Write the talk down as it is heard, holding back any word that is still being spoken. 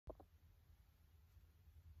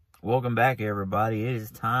Welcome back, everybody. It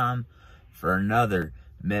is time for another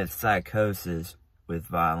meth psychosis with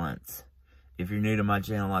violence. If you're new to my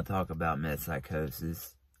channel, I talk about meth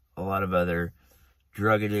psychosis, a lot of other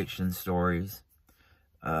drug addiction stories.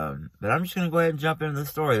 But I'm just going to go ahead and jump into the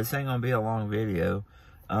story. This ain't going to be a long video.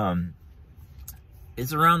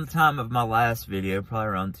 It's around the time of my last video, probably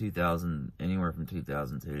around 2000, anywhere from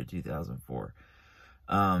 2002 to 2004.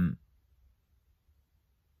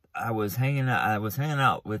 I was hanging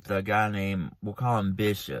out with a guy named, we'll call him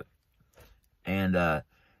Bishop. And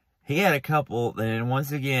he had a couple, and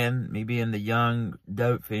once again, me being the young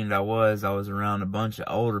dope fiend I was around a bunch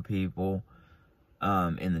of older people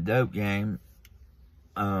in the dope game.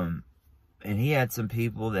 And he had some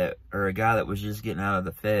people or a guy that was just getting out of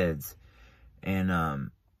the feds.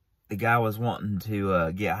 And the guy was wanting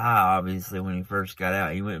to get high, obviously, when he first got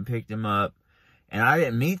out. He went and picked him up. And I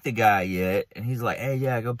didn't meet the guy yet. And he's like, hey,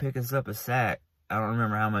 yeah, go pick us up a sack. I don't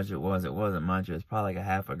remember how much it was. It wasn't much. It was probably like a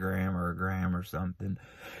half a gram or a gram or something.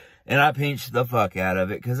 And I pinched the fuck out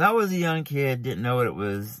of it. Because I was a young kid, didn't know what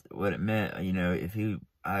it meant. You know, if he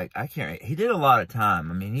did a lot of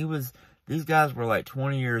time. I mean, these guys were like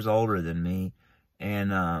 20 years older than me.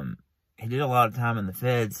 And he did a lot of time in the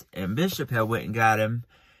feds. And Bishop had went and got him.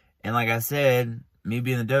 And like I said, me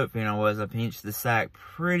being the dope fiend I pinched the sack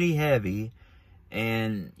pretty heavy.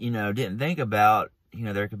 And, you know, didn't think about, you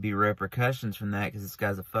know, there could be repercussions from that because this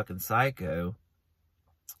guy's a fucking psycho.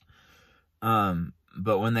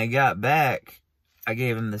 But when they got back, I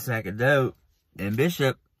gave him the sack of dope, and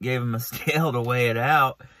Bishop gave him a scale to weigh it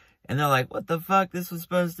out. And they're like, what the fuck? This was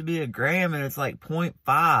supposed to be a gram, and it's like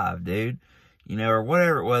 0.5, dude. You know, or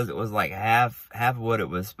whatever it was like half of what it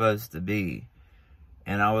was supposed to be.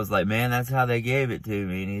 And I was like, man, that's how they gave it to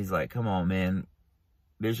me. And he's like, come on, man.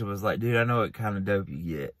 Bishop was like, dude, I know what kind of dope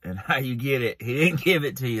you get and how you get it. He didn't give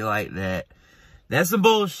it to you like that. That's some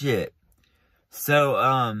bullshit. So,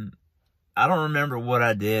 I don't remember what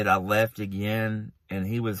I did. I left again, and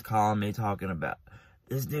he was calling me talking about,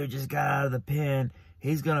 this dude just got out of the pen.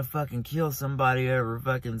 He's gonna fucking kill somebody over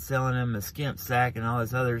fucking selling him a skimp sack and all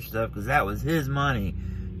this other stuff, because that was his money.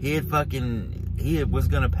 He was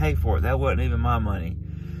gonna pay for it. That wasn't even my money.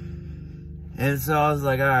 And so I was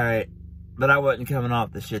like, all right. But I wasn't coming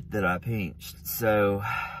off the shit that I pinched. So,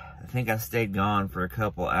 I think I stayed gone for a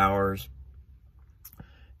couple hours.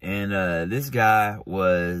 And, this guy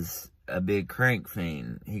was a big crank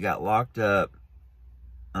fiend. He got locked up.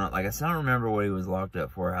 Like I said, I don't remember what he was locked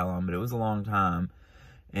up for, how long, but it was a long time.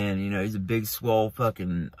 And, you know, he's a big, swole,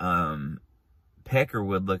 fucking,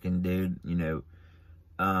 peckerwood-looking dude, you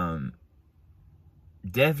know.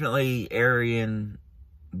 Definitely Aryan,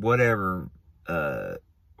 whatever,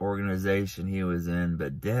 organization he was in,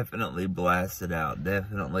 but definitely blasted out.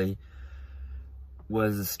 Definitely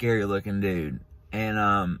was a scary looking dude.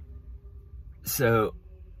 And so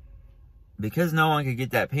because no one could get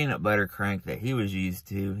that peanut butter crank that he was used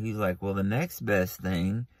to, he's like, well, the next best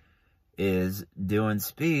thing is doing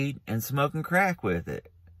speed and smoking crack with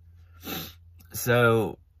it.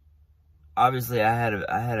 So obviously I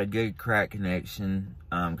had a good crack connection,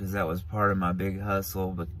 because that was part of my big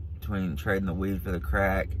hustle between trading the weed for the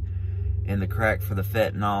crack and the crack for the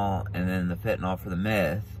fentanyl, and then the fentanyl for the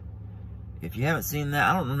meth. If you haven't seen that,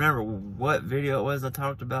 I don't remember what video it was I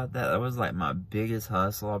talked about that. That was like my biggest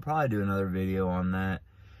hustle. I'll probably do another video on that,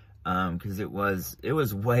 because it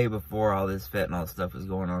was way before all this fentanyl stuff was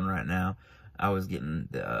going on right now. I was getting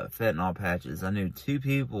the fentanyl patches. I knew 2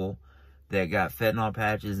 people that got fentanyl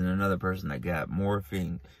patches and another person that got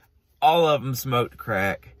morphine. All of them smoked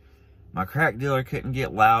crack. My crack dealer couldn't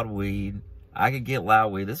get loud weed. I could get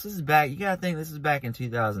loud weed. This is back, you gotta think, this is back in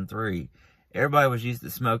 2003. Everybody was used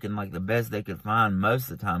to smoking like the best they could find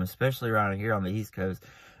most of the time, especially around here on the East Coast.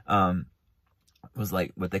 Was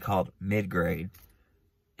like what they called mid-grade.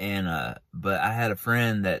 And, but I had a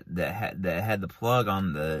friend that had the plug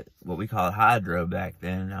on what we called hydro back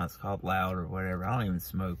then. Now it's called loud or whatever. I don't even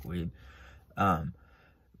smoke weed.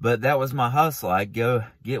 But that was my hustle. I'd go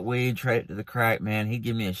get weed, trade it to the crack man. He'd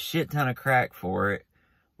give me a shit ton of crack for it.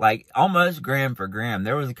 Like, almost gram for gram.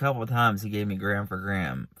 There was a couple of times he gave me gram for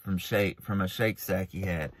gram from a shake sack he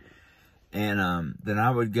had. And, then I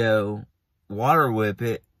would go water whip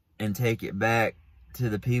it and take it back to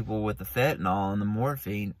the people with the fentanyl and the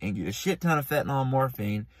morphine and get a shit ton of fentanyl and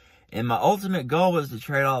morphine. And my ultimate goal was to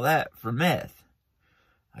trade all that for meth.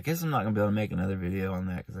 I guess I'm not going to be able to make another video on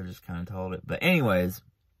that because I just kind of told it. But anyways,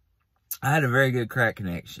 I had a very good crack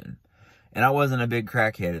connection. And I wasn't a big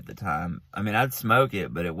crackhead at the time. I mean, I'd smoke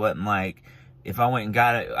it, but it wasn't like, if I went and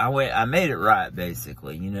got it, I made it right,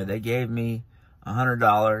 basically. You know, they gave me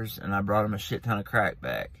 $100, and I brought them a shit ton of crack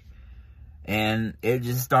back. And it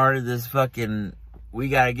just started this fucking, we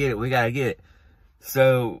gotta get it.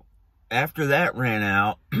 So, after that ran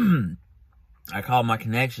out, I called my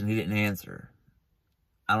connection, he didn't answer.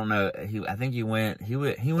 I don't know, I think he went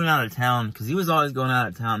out of town, because he was always going out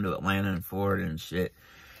of town to Atlanta and Florida and shit.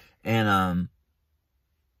 And,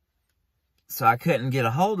 so I couldn't get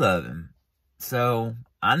a hold of him. So,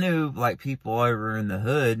 I knew, like, people over in the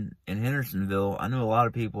hood in Hendersonville. I knew a lot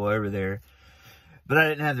of people over there. But I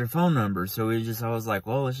didn't have their phone number. So I was like,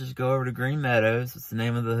 well, let's just go over to Green Meadows. It's the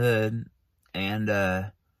name of the hood.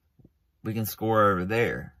 And, we can score over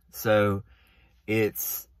there. So,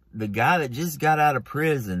 it's the guy that just got out of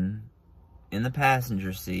prison in the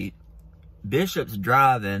passenger seat. Bishop's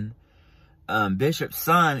driving. Bishop's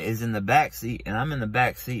son is in the back seat, and I'm in the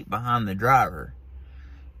back seat behind the driver.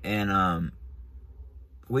 And,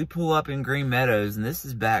 we pull up in Green Meadows, and this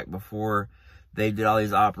is back before they did all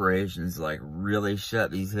these operations, like, really shut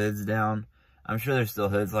these hoods down. I'm sure there's still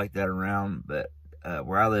hoods like that around, but,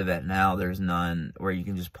 where I live at now, there's none where you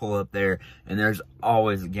can just pull up there, and there's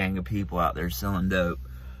always a gang of people out there selling dope.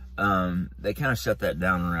 They kind of shut that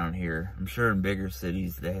down around here. I'm sure in bigger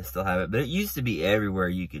cities they still have it, but it used to be everywhere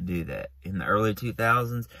you could do that. In the early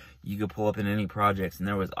 2000s, you could pull up in any projects, and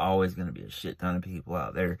there was always going to be a shit ton of people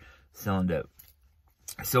out there selling dope.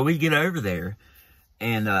 So we get over there,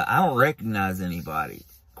 and I don't recognize anybody.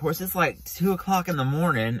 Of course, it's like 2 o'clock in the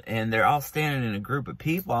morning, and they're all standing in a group of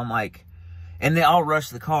people. I'm like, and they all rush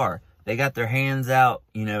the car. They got their hands out,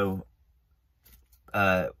 you know,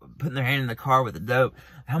 putting their hand in the car with the dope.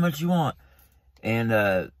 How much you want? And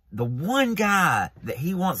the one guy that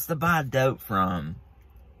he wants to buy dope from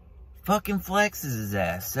fucking flexes his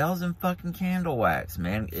ass, sells him fucking candle wax,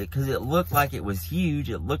 man. Because it looked like it was huge.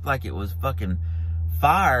 It looked like it was fucking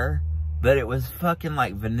fire, but it was fucking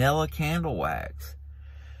like vanilla candle wax.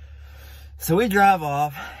 So we drive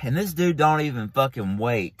off, and this dude don't even fucking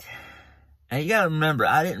wait. And you gotta remember,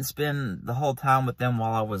 I didn't spend the whole time with them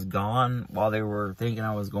while I was gone, while they were thinking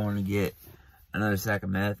I was going to get another sack of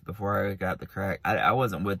meth before I got the crack. I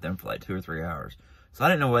wasn't with them for like 2 or 3 hours. So I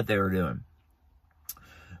didn't know what they were doing.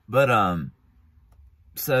 But,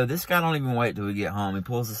 so this guy don't even wait till we get home. He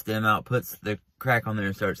pulls the stem out, puts the crack on there,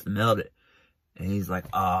 and starts to melt it. And he's like,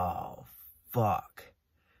 oh, fuck.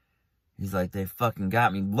 He's like, they fucking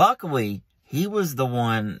got me. Luckily, he was the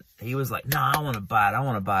one, he was like, no, I want to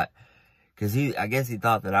buy it. Because I guess he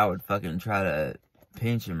thought that I would fucking try to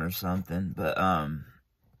pinch him or something. But,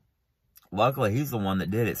 luckily, he's the one that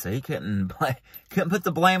did it. So he couldn't put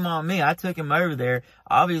the blame on me. I took him over there.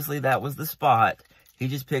 Obviously, that was the spot. He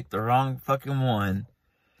just picked the wrong fucking one.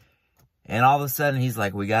 And all of a sudden, he's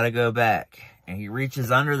like, we gotta go back. And he reaches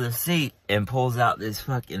under the seat and pulls out this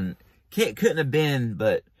fucking, couldn't have been,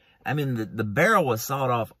 but, I mean, the barrel was sawed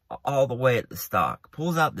off all the way at the stock.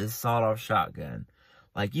 Pulls out this sawed off shotgun.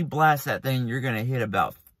 Like, you blast that thing, you're gonna hit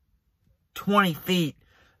about 20 feet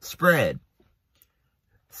spread.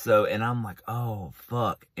 So, and I'm like, oh,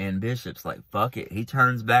 fuck. And Bishop's like, fuck it. He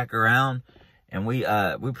turns back around, and we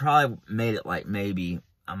probably made it like maybe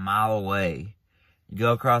a mile away. You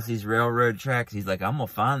go across these railroad tracks, he's like, I'm gonna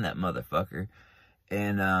find that motherfucker.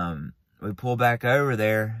 And, we pull back over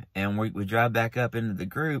there, and we drive back up into the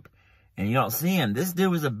group, and you don't see him. This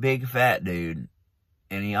dude was a big fat dude.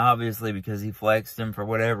 And he obviously, because he flexed him for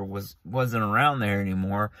whatever, wasn't around there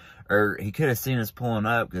anymore. Or he could have seen us pulling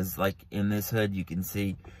up, because like in this hood you can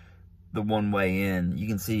see the one way in. You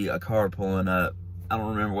can see a car pulling up. I don't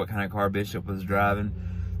remember what kind of car Bishop was driving,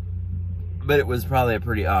 but it was probably a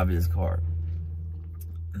pretty obvious car.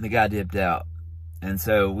 And the guy dipped out. And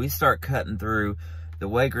so we start cutting through. The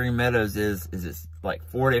way Green Meadows is it's like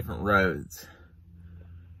 4 different roads.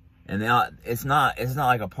 And it's not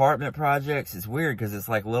like apartment projects. It's weird because it's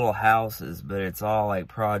like little houses, but it's all like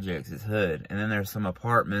projects. It's hood. And then there's some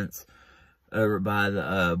apartments over by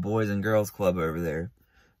the Boys and Girls Club over there.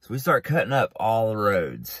 So we start cutting up all the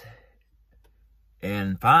roads.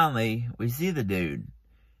 And finally, we see the dude.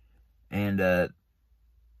 And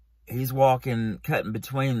he's cutting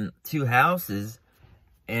between 2 houses.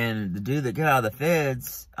 And the dude that got out of the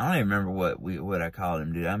feds, I don't even remember what I called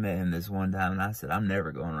him, dude. I met him this one time, and I said, I'm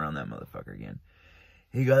never going around that motherfucker again.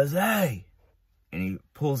 He goes, hey. And he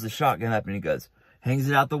pulls the shotgun up, and he goes, hangs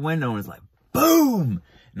it out the window, and it's like, boom.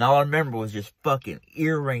 And all I remember was just fucking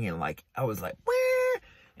ear ringing. Like, I was like, where?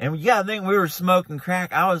 And you gotta think we were smoking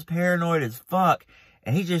crack. I was paranoid as fuck.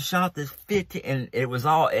 And he just shot this 50, and it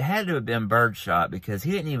had to have been birdshot, because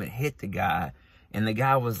he didn't even hit the guy. And the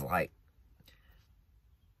guy was like,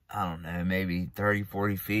 I don't know, maybe 30,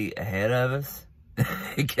 40 feet ahead of us.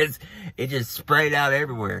 Because it just sprayed out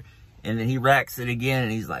everywhere. And then he racks it again,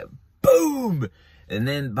 and he's like, boom! And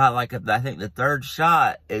then by like, I think the third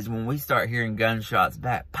shot is when we start hearing gunshots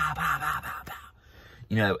back. Pow, pow, pow, pow, pow.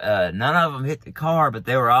 You know, none of them hit the car, but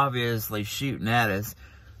they were obviously shooting at us.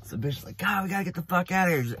 So the bitch was like, God, we gotta get the fuck out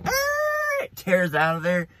of here. Just, tears out of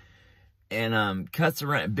there and cuts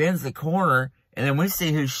around, bends the corner, and then we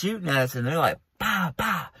see who's shooting at us, and they're like, bah,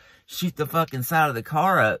 bah, shoot the fucking side of the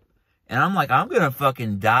car up. And I'm like, I'm gonna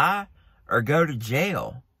fucking die or go to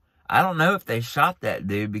jail. I don't know if they shot that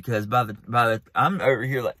dude, because by the I'm over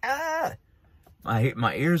here like,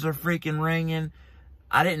 my ears are freaking ringing.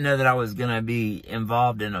 I didn't know that I was gonna be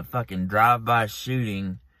involved in a fucking drive-by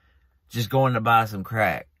shooting, just going to buy some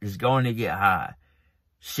crack, just going to get high.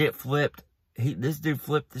 Shit flipped. This dude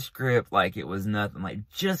flipped the script like it was nothing. Like,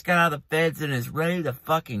 just got out of the feds and is ready to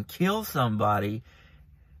fucking kill somebody.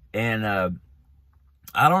 And,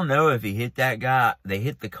 I don't know if he hit that guy. They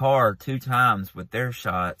hit the car 2 times with their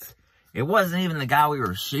shots. It wasn't even the guy we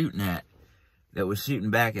were shooting at that was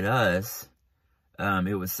shooting back at us.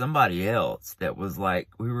 It was somebody else that was like,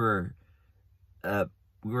 we were at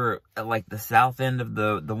like the south end of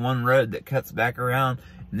the one road that cuts back around.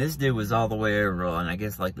 And this dude was all the way over on, I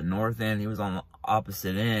guess, like the north end. He was on the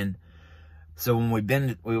opposite end. So when we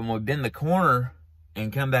bend the corner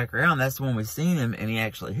and come back around, that's when we seen him, and he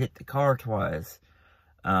actually hit the car twice.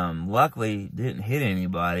 Luckily, didn't hit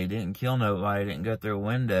anybody, didn't kill nobody, didn't go through a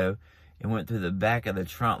window. It went through the back of the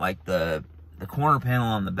trunk, like the corner panel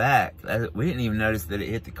on the back. We didn't even notice that it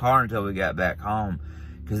hit the car until we got back home,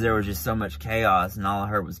 because there was just so much chaos, and all I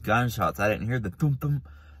heard was gunshots. I didn't hear the thump thump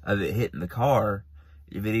of it hitting the car.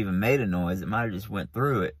 If it even made a noise, it might have just went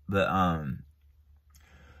through it. But,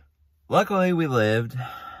 luckily we lived.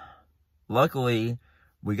 Luckily,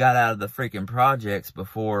 we got out of the freaking projects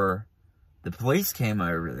before the police came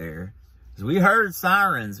over there. Because we heard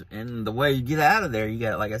sirens, and the way you get out of there, you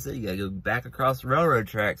got, like I said, you got to go back across the railroad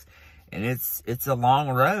tracks. And it's a long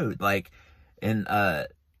road. Like, and,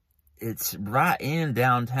 it's right in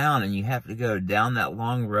downtown, and you have to go down that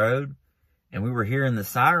long road. And we were hearing the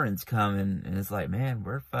sirens coming, and it's like, man,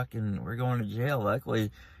 we're going to jail.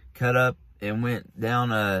 Luckily, cut up and went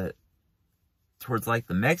down, towards like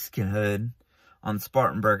the Mexican hood on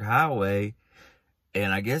Spartanburg Highway.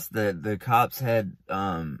 And I guess the cops had,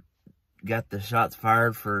 got the shots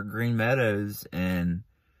fired for Green Meadows, and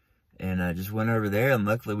just went over there, and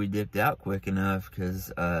luckily we dipped out quick enough,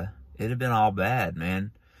 because, it'd have been all bad,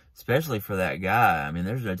 man. Especially for that guy. I mean,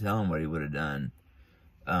 there's no telling what he would have done.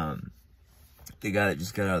 The guy that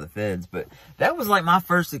just got out of the feds. But that was like my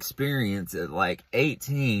first experience at like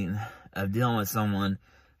 18 of dealing with someone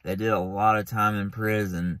that did a lot of time in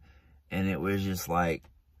prison. And it was just like,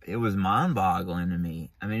 it was mind-boggling to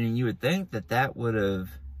me. I mean, you would think that that would have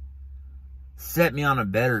set me on a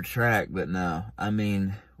better track, but no. I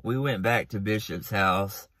mean, we went back to Bishop's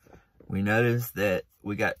house. We noticed that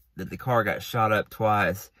the car got shot up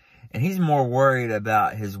twice. And he's more worried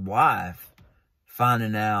about his wife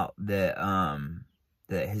finding out that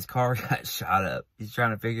that his car got shot up. He's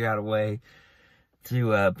trying to figure out a way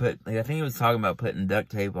to I think he was talking about putting duct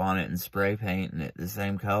tape on it and spray painting it the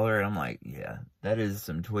same color. And I'm like, yeah, that is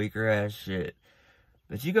some tweaker ass shit.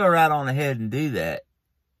 But you go right on ahead and do that.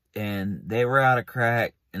 And they were out of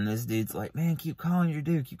crack, and this dude's like, man, keep calling your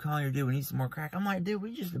dude, we need some more crack. I'm like, dude,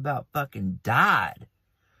 we just about fucking died.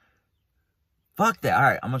 Fuck that.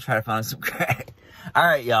 Alright, I'm gonna try to find some crack.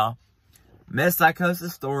 Alright, y'all. Meth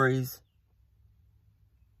psychosis stories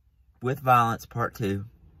with violence, part 2.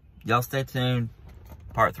 Y'all stay tuned.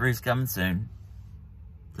 Part 3 is coming soon.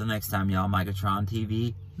 Till next time, y'all.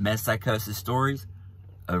 Micahtrontv, Meth psychosis stories,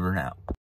 over and out.